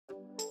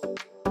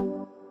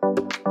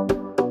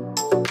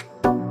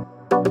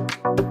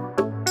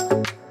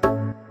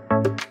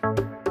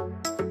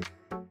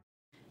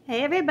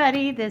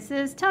everybody, this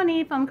is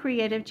Tony from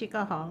Creative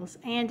Chica Hauls,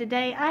 and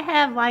today I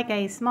have like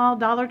a small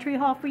Dollar Tree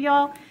haul for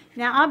y'all.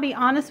 Now I'll be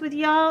honest with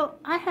y'all,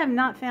 I have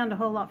not found a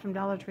whole lot from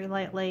Dollar Tree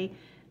lately.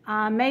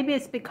 Maybe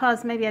it's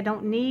because maybe I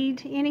don't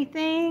need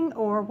anything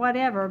or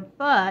whatever,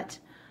 but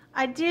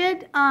I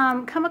did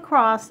come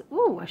across,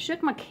 ooh, I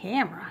shook my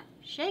camera.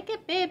 Shake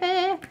it,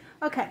 baby.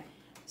 Okay,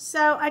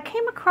 so I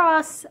came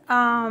across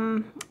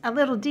a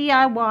little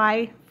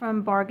DIY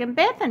from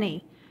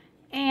Bethany.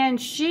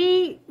 And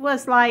she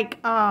was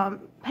like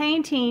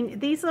painting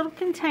these little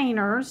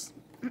containers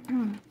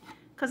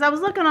because I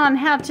was looking on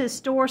how to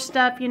store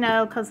stuff, you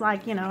know, because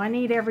like, you know, I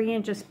need every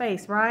inch of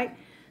space, right?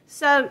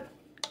 So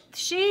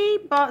she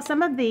bought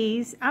some of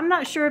these. I'm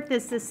not sure if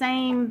it's the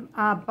same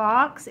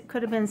box. It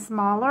could have been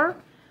smaller.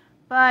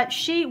 But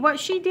what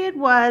she did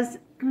was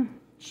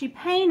she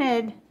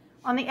painted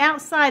on the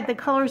outside the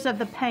colors of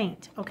the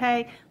paint,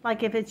 okay?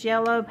 Like if it's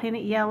yellow, paint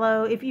it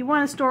yellow. If you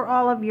want to store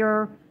all of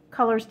your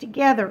colors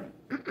together.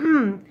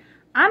 I'm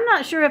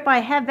not sure if I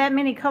have that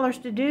many colors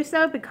to do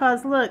so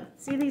because look,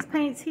 see these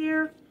paints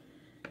here?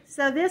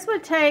 So this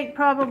would take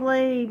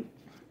probably,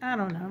 I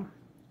don't know,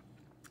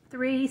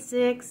 3,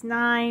 6,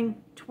 9,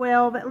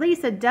 12, at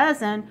least a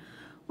dozen,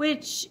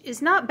 which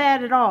is not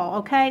bad at all,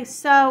 okay?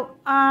 So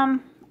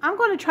I'm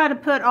going to try to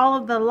put all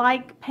of the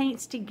like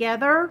paints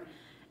together.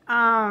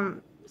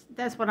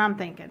 That's what I'm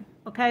thinking,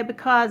 okay?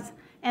 Because,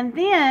 and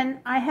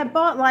then I have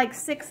bought like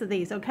 6 of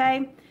these,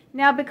 okay?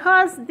 Now,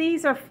 because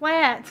these are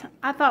flat,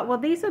 I thought, well,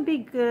 these would be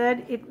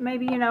good if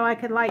maybe, you know, I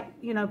could like,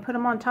 you know, put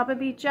them on top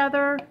of each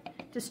other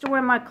to store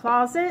in my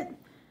closet.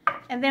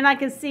 And then I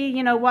could see,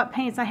 you know, what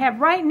paints I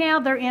have. Right now,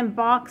 they're in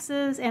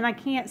boxes and I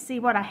can't see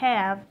what I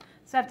have.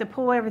 So I have to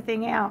pull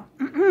everything out.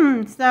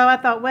 So I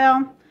thought,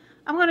 well,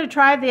 I'm going to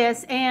try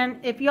this. And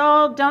if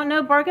y'all don't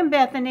know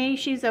Bethany,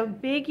 she's a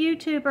big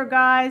YouTuber,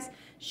 guys.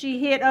 She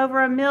hit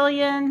over 1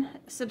 million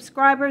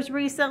subscribers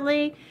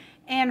recently.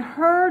 And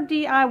her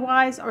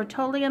DIYs are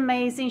totally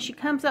amazing. She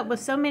comes up with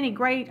so many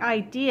great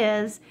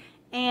ideas.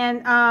 And,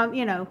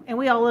 you know, and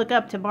we all look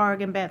up to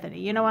Bethany.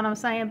 You know what I'm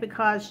saying?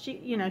 Because,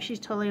 she, you know, she's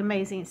totally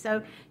amazing.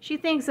 So she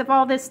thinks of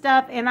all this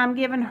stuff. And I'm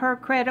giving her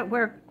credit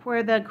where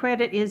the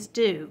credit is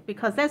due.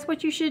 Because that's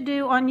what you should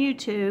do on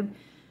YouTube.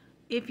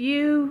 If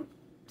you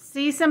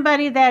see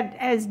somebody that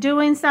is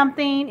doing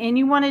something and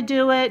you want to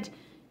do it,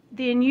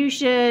 then you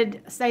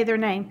should say their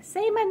name.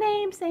 Say my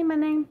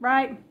name,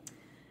 right?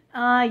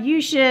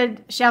 You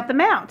should shout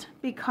them out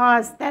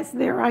because that's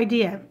their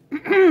idea.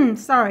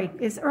 Sorry,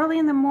 it's early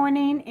in the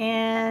morning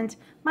and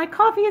my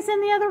coffee is in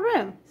the other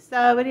room.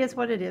 So it is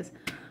what it is.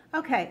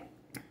 Okay,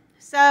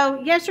 so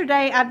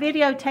yesterday I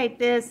videotaped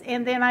this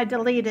and then I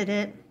deleted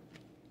it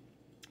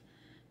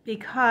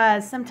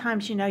because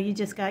sometimes, you know, you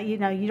just got, you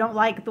know, you don't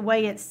like the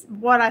way it's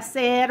what I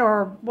said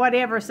or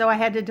whatever, so I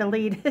had to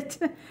delete it.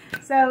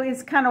 So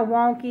it's kind of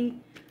wonky.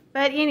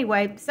 But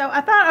anyway, so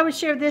I thought I would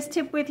share this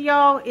tip with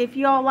y'all if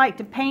y'all like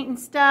to paint and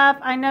stuff.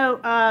 I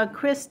know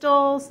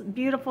KRISTAL'S,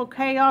 Beautiful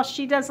Chaos,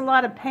 she does a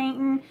lot of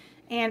painting.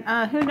 And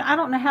I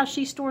don't know how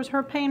she stores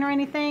her paint or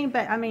anything,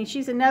 but I mean,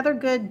 she's another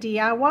good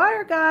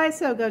DIYer, guys.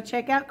 So go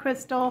check out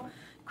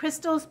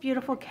KRISTAL'S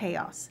Beautiful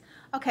Chaos.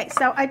 Okay,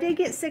 so I did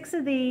get 6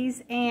 of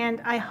these,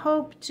 and I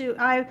hope to,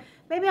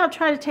 maybe I'll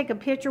try to take a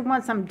picture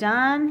once I'm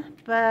done,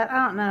 but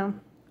I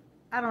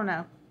don't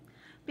know.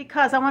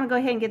 Because I want to go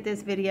ahead and get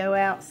this video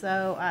out,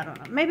 so I don't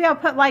know. Maybe I'll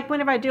put, like,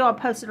 whenever I do, I'll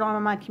post it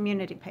on my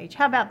community page.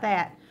 How about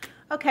that?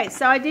 Okay,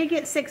 so I did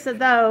get 6 of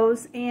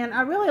those, and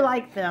I really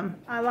like them.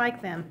 I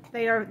like them.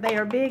 They are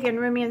big and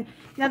roomy. And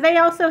now, they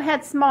also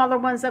had smaller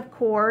ones, of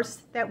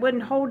course, that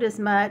wouldn't hold as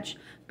much.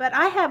 But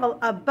I have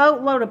a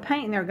boatload of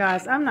paint in there,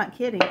 guys. I'm not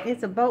kidding.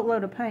 It's a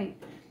boatload of paint.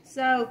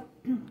 So,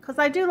 because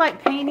I do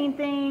like painting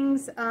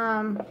things,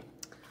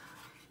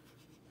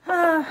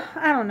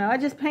 I don't know. I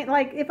just paint,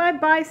 like, if I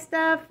buy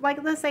stuff,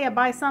 like, let's say I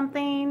buy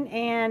something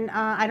and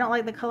I don't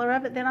like the color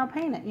of it, then I'll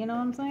paint it. You know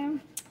what I'm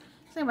saying?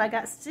 So anyway, I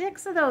got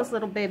 6 of those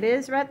little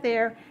babies right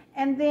there.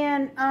 And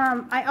then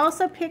I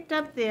also picked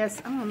up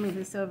this. I'm going to move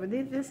this over.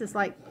 This is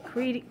like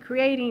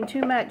creating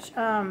too much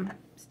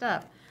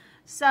stuff.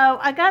 So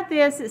I got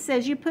this. It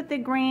says, you put the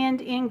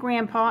grand in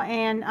grandpa.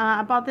 And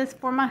I bought this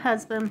for my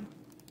husband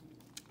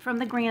from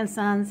the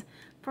grandsons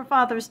for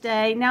Father's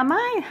Day. Now,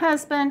 my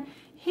husband,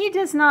 he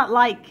does not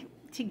like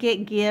to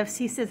get gifts.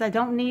 He says, I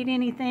don't need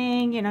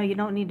anything. You know, you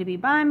don't need to be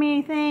buying me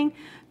anything.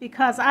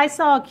 Because I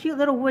saw a cute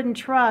little wooden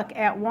truck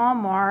at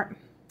Walmart.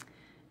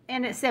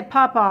 And it said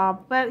Papa.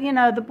 But, you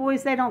know, the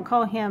boys, they don't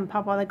call him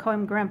Papa. They call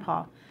him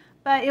Grandpa.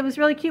 But it was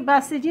really cute. But I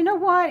said, you know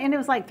what? And it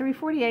was like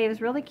 $3.48. It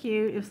was really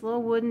cute. It was a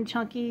little wooden,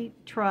 chunky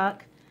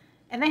truck.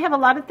 And they have a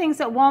lot of things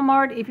at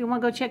Walmart. If you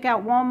want to go check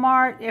out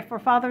Walmart for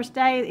Father's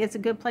Day, it's a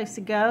good place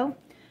to go.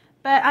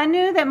 But I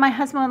knew that my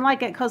husband would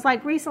like it because,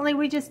 like, recently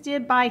we just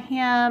did buy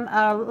him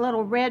a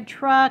little red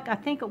truck. I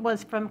think it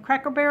was from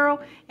Cracker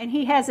Barrel, and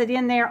he has it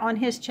in there on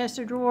his chest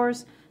of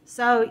drawers.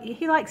 So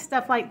he likes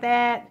stuff like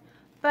that.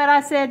 But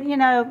I said, you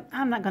know,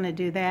 I'm not going to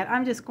do that.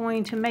 I'm just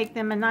going to make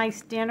them a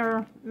nice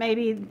dinner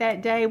maybe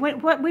that day,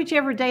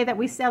 whichever day that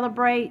we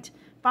celebrate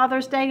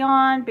Father's Day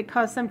on,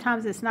 because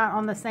sometimes it's not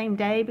on the same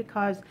day,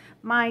 because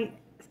my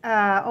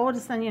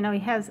oldest son, you know, he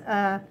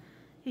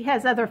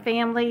has other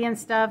family and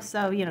stuff,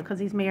 so, you know, because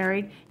he's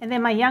married. And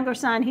then my younger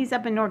son, he's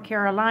up in North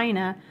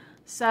Carolina.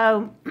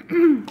 So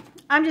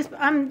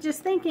I'm just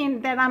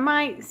thinking that I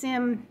might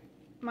send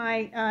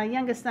my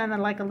youngest son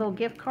like a little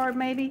gift card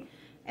maybe.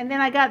 And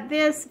then I got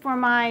this for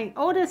my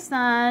oldest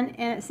son,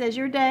 and it says,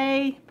 "Your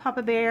day,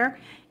 Papa Bear."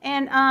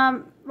 And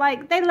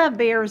like, they love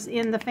bears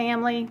in the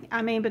family.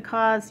 I mean,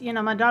 because, you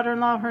know, my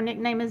daughter-in-law, her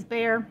nickname is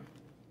Bear.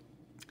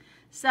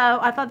 So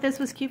I thought this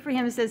was cute for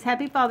him. It says,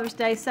 "Happy Father's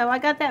Day." So I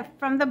got that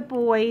from the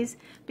boys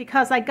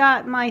because I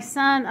got my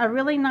son a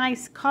really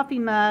nice coffee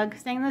mug,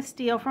 stainless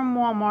steel, from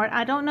Walmart.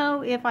 I don't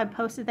know if I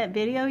posted that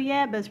video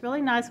yet, but it's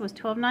really nice. It was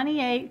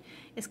 $12.98.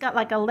 It's got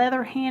like a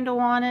leather handle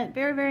on it.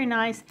 Very, very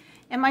nice.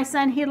 And my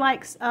son, he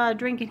likes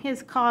drinking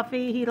his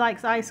coffee. He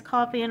likes iced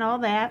coffee and all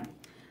that.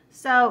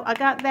 So I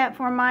got that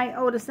for my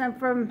oldest son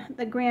from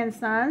the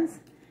grandsons.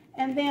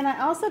 And then I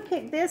also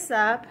picked this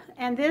up,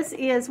 and this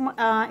is,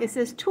 it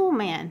says Tool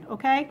Man,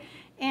 okay?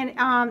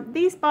 And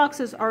these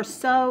boxes are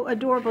so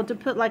adorable to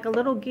put like a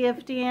little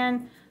gift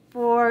in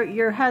for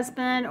your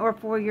husband or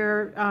for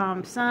your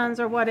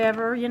sons or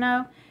whatever, you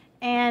know?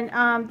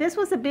 And this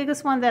was the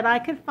biggest one that I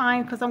could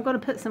find because I'm going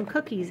to put some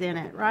cookies in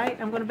it, right?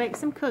 I'm going to bake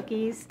some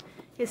cookies,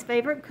 his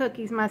favorite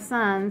cookies, my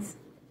son's.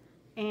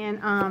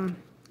 And,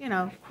 you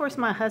know, of course,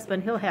 my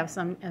husband, he'll have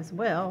some as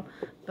well.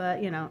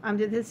 But, you know,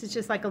 this is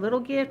just like a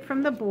little gift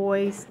from the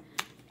boys.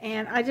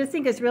 And I just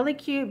think it's really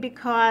cute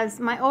because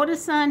my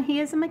oldest son, he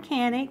is a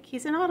mechanic.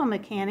 He's an auto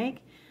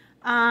mechanic.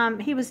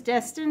 He was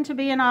destined to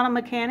be an auto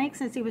mechanic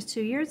since he was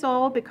 2 years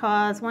old,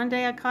 because one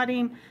day I caught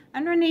him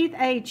underneath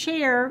a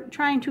chair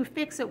trying to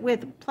fix it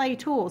with play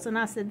tools. And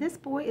I said, this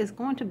boy is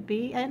going to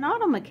be an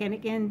auto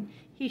mechanic. And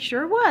he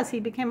sure was. He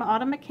became an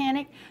auto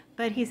mechanic,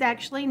 but he's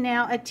actually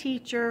now a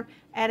teacher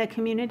at a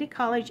community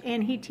college,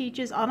 and he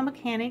teaches auto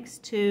mechanics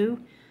to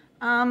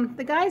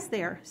the guys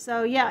there.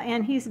 So yeah,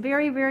 and he's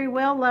very, very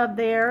well loved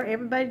there.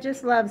 Everybody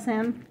just loves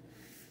him.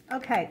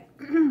 Okay,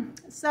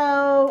 so,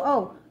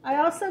 oh, I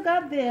also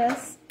got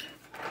this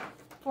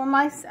for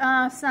my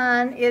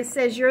son. It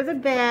says, "You're the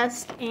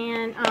best,"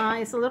 and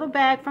it's a little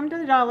bag from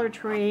the Dollar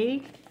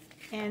Tree,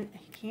 and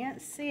you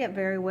can't see it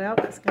very well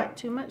because it's got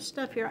too much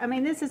stuff here. I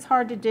mean, this is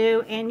hard to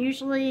do, and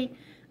usually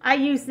I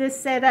use this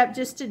setup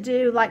just to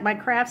do like my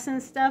crafts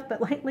and stuff,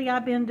 but lately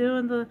I've been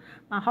doing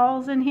my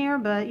hauls in here,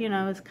 but you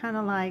know, it's kind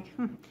of like,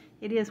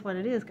 it is what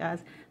it is,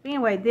 guys. But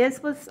anyway,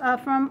 this was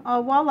from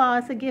Voila.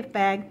 It's a gift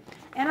bag,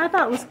 and I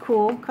thought it was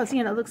cool because,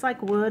 you know, it looks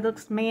like wood,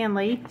 looks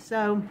manly,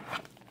 so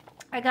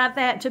I got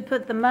that to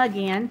put the mug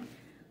in.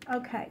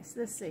 Okay,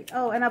 so let's see.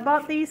 Oh, and I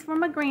bought these for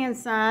my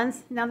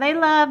grandsons. Now, they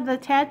love the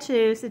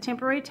tattoos, the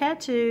temporary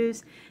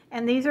tattoos,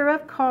 and these are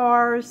of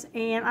cars,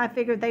 and I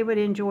figured they would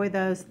enjoy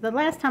those. The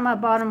last time I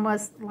bought them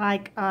was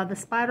like the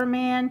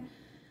Spider-Man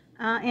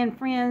and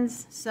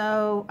Friends,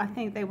 so I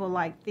think they will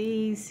like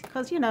these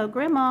because, you know,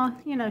 Grandma,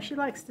 you know, she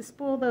likes to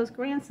spoil those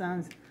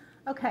grandsons.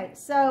 Okay,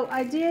 so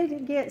I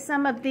did get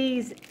some of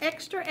these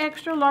extra,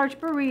 extra large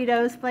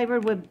burritos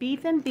flavored with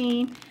beef and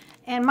bean.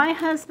 And my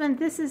husband,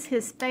 this is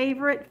his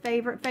favorite,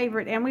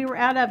 and we were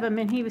out of them,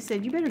 and he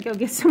said, "You better go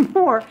get some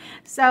more."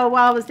 So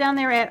while I was down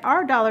there at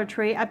our Dollar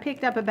Tree, I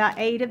picked up about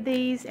 8 of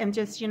these, and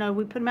just, you know,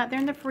 we put them out there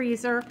in the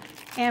freezer.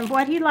 And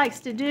what he likes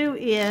to do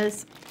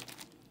is,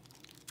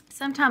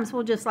 sometimes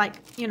we'll just, like,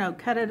 you know,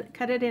 cut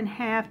it in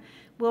half.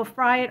 We'll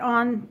fry it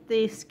on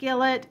the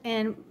skillet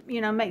and,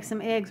 you know, make some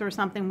eggs or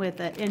something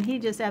with it. And he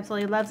just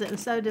absolutely loves it. And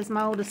so does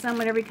my oldest son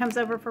whenever he comes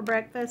over for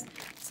breakfast.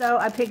 So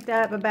I picked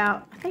up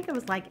about, I think it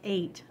was like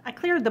 8. I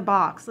cleared the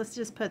box. Let's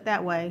just put it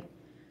that way.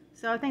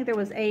 So I think there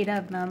was 8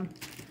 of them.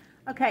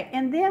 Okay,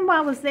 and then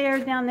while I was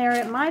down there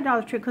at my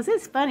Dollar Tree, because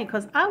it's funny,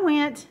 because I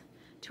went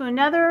to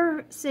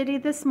another city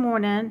this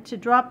morning to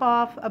drop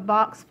off a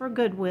box for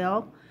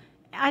Goodwill.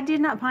 I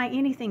did not buy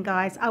anything,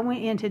 guys. I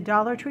went into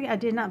Dollar Tree. I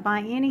did not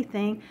buy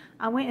anything.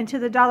 I went into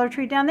the Dollar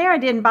Tree down there. I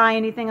didn't buy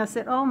anything. I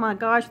said, oh my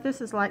gosh,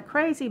 this is like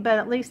crazy, but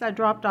at least I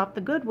dropped off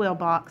the Goodwill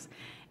box.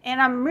 And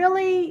I'm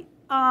really,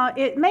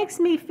 it makes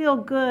me feel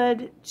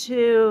good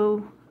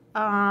to,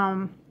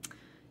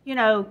 you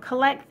know,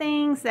 collect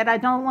things that I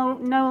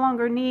no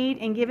longer need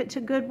and give it to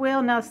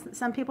Goodwill. Now,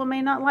 some people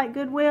may not like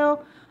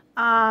Goodwill.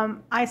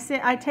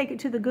 I take it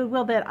to the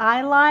Goodwill that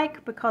I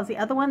like, because the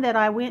other one that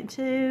I went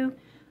to,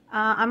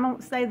 I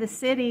won't say the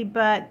city,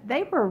 but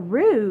they were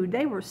rude.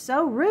 They were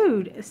so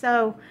rude.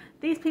 So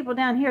these people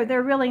down here,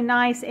 they're really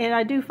nice, and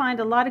I do find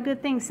a lot of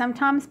good things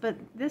sometimes, but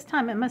this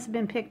time it must have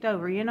been picked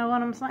over. You know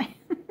what I'm saying?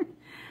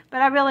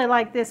 But I really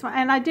like this one.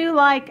 And I do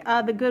like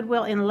the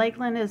Goodwill in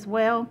Lakeland as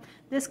well.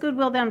 This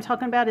Goodwill that I'm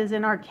talking about is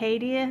in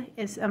Arcadia.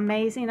 It's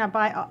amazing.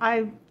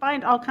 I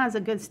find all kinds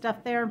of good stuff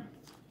there.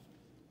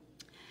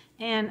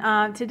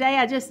 And today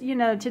I just, you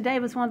know, today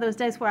was one of those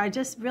days where I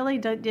just really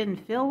didn't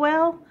feel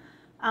well.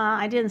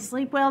 I didn't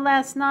sleep well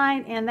last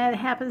night, and that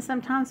happens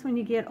sometimes when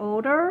you get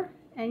older.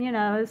 And, you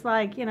know, it's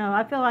like, you know,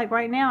 I feel like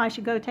right now I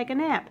should go take a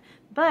nap.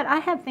 But I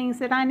have things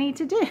that I need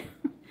to do.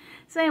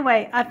 So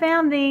anyway, I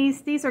found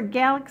these. These are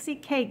Galaxy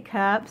cake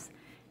cups.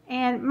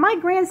 And my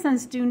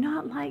grandsons do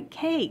not like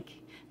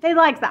cake. They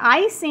like the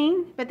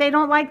icing, but they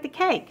don't like the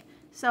cake.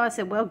 So I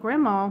said, well,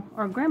 Grandma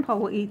or Grandpa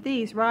will eat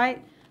these,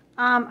 right?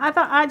 I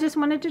thought I just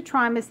wanted to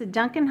try them. It's the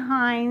Duncan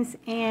Hines,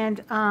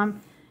 and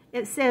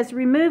it says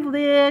remove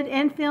lid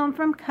and film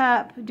from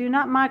cup. Do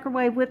not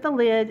microwave with the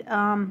lid.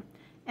 And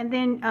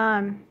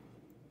then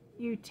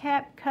you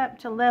tap cup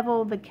to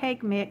level the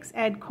cake mix.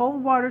 Add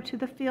cold water to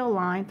the fill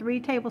line, 3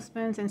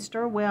 tablespoons, and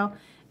stir well.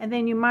 And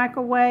then you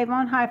microwave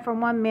on high for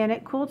 1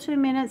 minute. Cool 2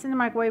 minutes in the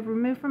microwave.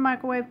 Remove from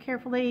microwave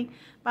carefully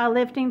by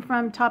lifting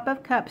from top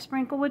of cup.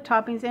 Sprinkle with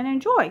toppings and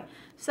enjoy.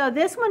 So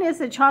this one is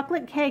the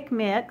chocolate cake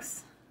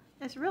mix.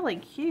 It's really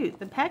cute.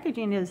 The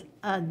packaging is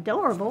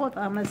adorable, if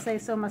I must say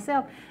so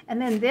myself.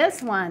 And then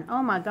this one,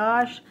 oh my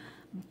gosh.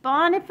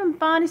 Bonnie from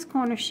Bonnie's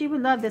Corner. She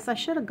would love this. I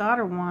should have got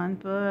her one,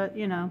 but,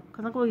 you know,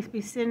 because I'm going to be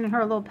sending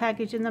her a little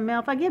package in the mail.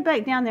 If I get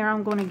back down there,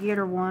 I'm going to get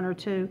her 1 or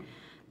 2.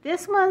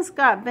 This one's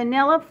got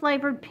vanilla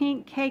flavored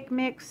pink cake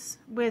mix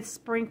with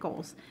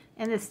sprinkles.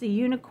 And it's the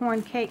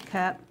unicorn cake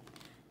cup.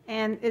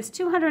 And it's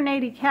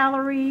 280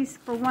 calories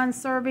for 1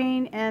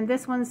 serving. And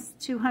this one's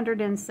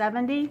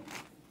 270.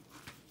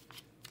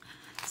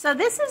 So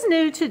this is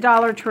new to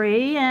Dollar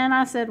Tree, and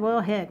I said,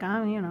 well, heck,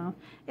 you know.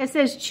 It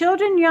says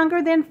children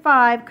younger than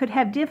 5 could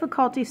have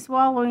difficulty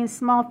swallowing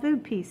small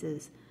food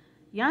pieces.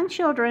 Young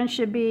children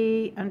should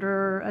be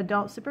under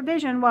adult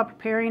supervision while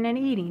preparing and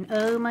eating.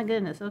 Oh my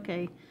goodness,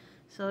 okay.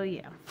 So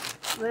yeah,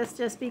 let's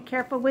just be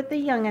careful with the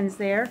youngins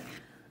there.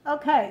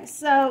 Okay,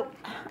 so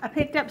I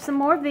picked up some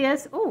more of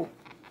this. Oh,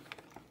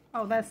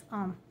 that's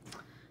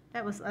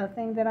that was a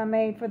thing that I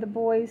made for the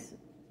boys.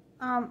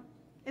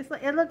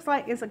 It looks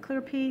like it's a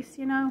clear piece,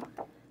 you know,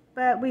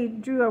 but we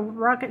drew a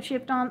rocket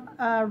ship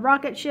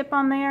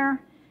on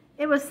there.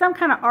 It was some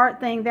kind of art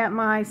thing that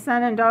my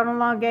son and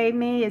daughter-in-law gave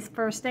me. It's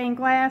for stained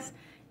glass,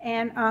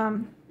 and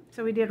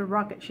so we did a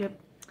rocket ship.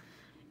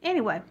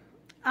 Anyway,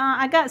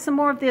 I got some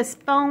more of this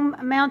foam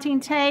mounting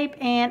tape,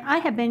 and I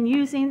have been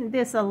using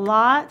this a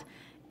lot,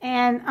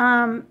 and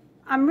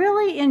I'm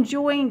really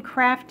enjoying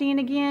crafting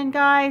again,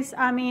 guys.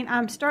 I mean,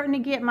 I'm starting to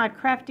get my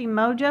crafting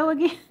mojo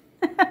again.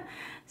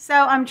 So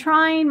I'm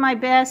trying my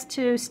best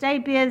to stay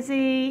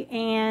busy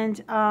and,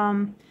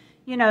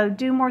 you know,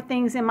 do more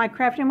things in my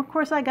crafting. Of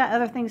course, I got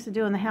other things to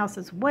do in the house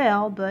as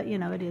well, but, you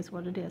know, it is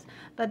what it is.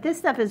 But this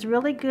stuff is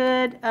really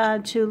good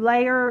to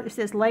layer. It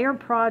says layer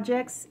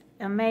projects.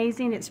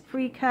 Amazing. It's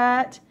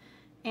pre-cut.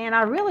 And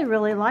I really,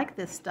 really like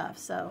this stuff.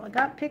 So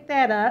I picked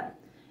that up.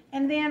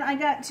 And then I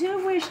got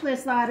 2 wish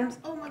list items.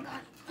 Oh, my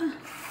God.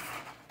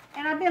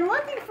 And I've been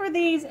looking for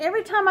these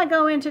every time I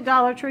go into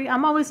Dollar Tree.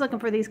 I'm always looking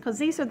for these because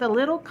these are the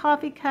little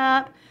coffee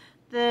cup,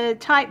 the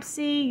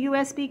Type-C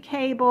USB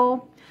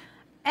cable.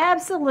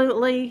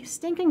 Absolutely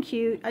stinking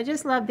cute. I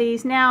just love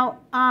these. Now,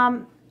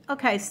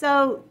 okay,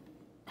 so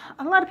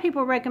a lot of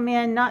people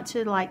recommend not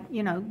to, like,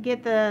 you know,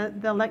 get the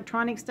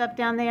electronic stuff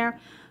down there.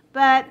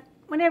 But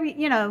whenever,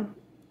 you know,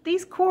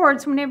 these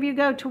cords, whenever you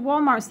go to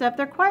Walmart stuff,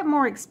 they're quite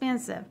more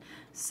expensive.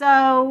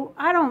 So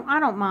I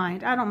don't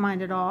mind. I don't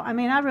mind at all. I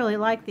mean, I really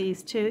like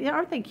these too.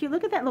 Aren't they cute?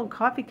 Look at that little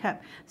coffee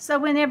cup. So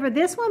whenever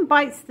this one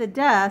bites the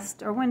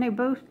dust, or when they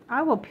both,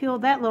 I will peel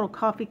that little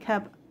coffee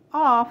cup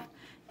off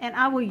and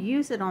I will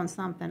use it on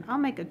something. I'll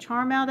make a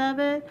charm out of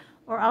it,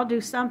 or I'll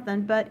do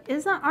something. But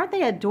aren't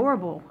they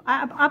adorable?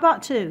 I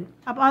bought 2.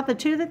 I bought the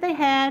 2 that they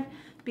had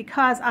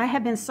because I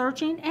have been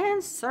searching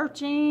and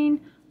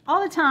searching all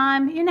the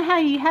time. You know how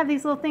you have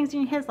these little things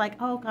in your head, it's like,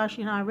 oh gosh,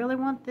 you know, I really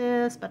want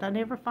this, but I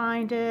never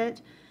find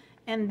it.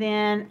 And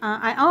then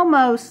I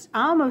almost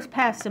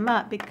passed them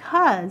up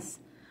because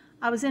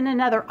I was in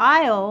another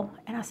aisle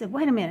and I said,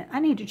 wait a minute, I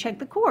need to check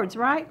the cords,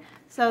 right?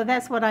 So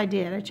that's what I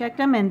did. I checked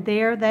them and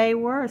there they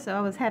were. So I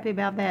was happy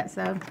about that.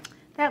 So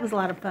that was a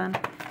lot of fun.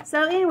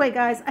 So anyway,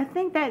 guys, I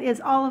think that is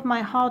all of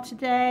my haul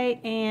today,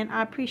 and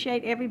I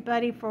appreciate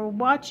everybody for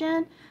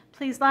watching.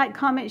 Please like,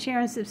 comment, share,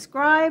 and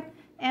subscribe.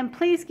 And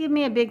please give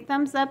me a big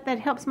thumbs up. That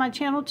helps my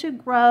channel to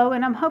grow.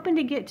 And I'm hoping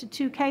to get to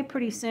 2K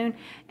pretty soon.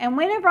 And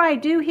whenever I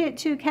do hit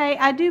 2K,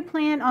 I do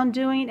plan on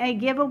doing a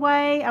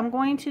giveaway. I'm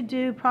going to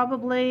do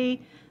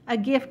probably a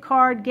gift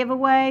card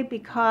giveaway,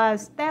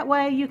 because that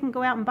way you can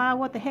go out and buy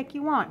what the heck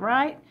you want,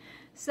 right?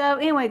 So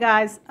anyway,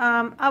 guys,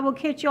 I will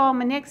catch you all in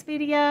my next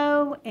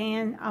video.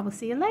 And I will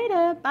see you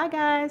later. Bye,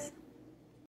 guys.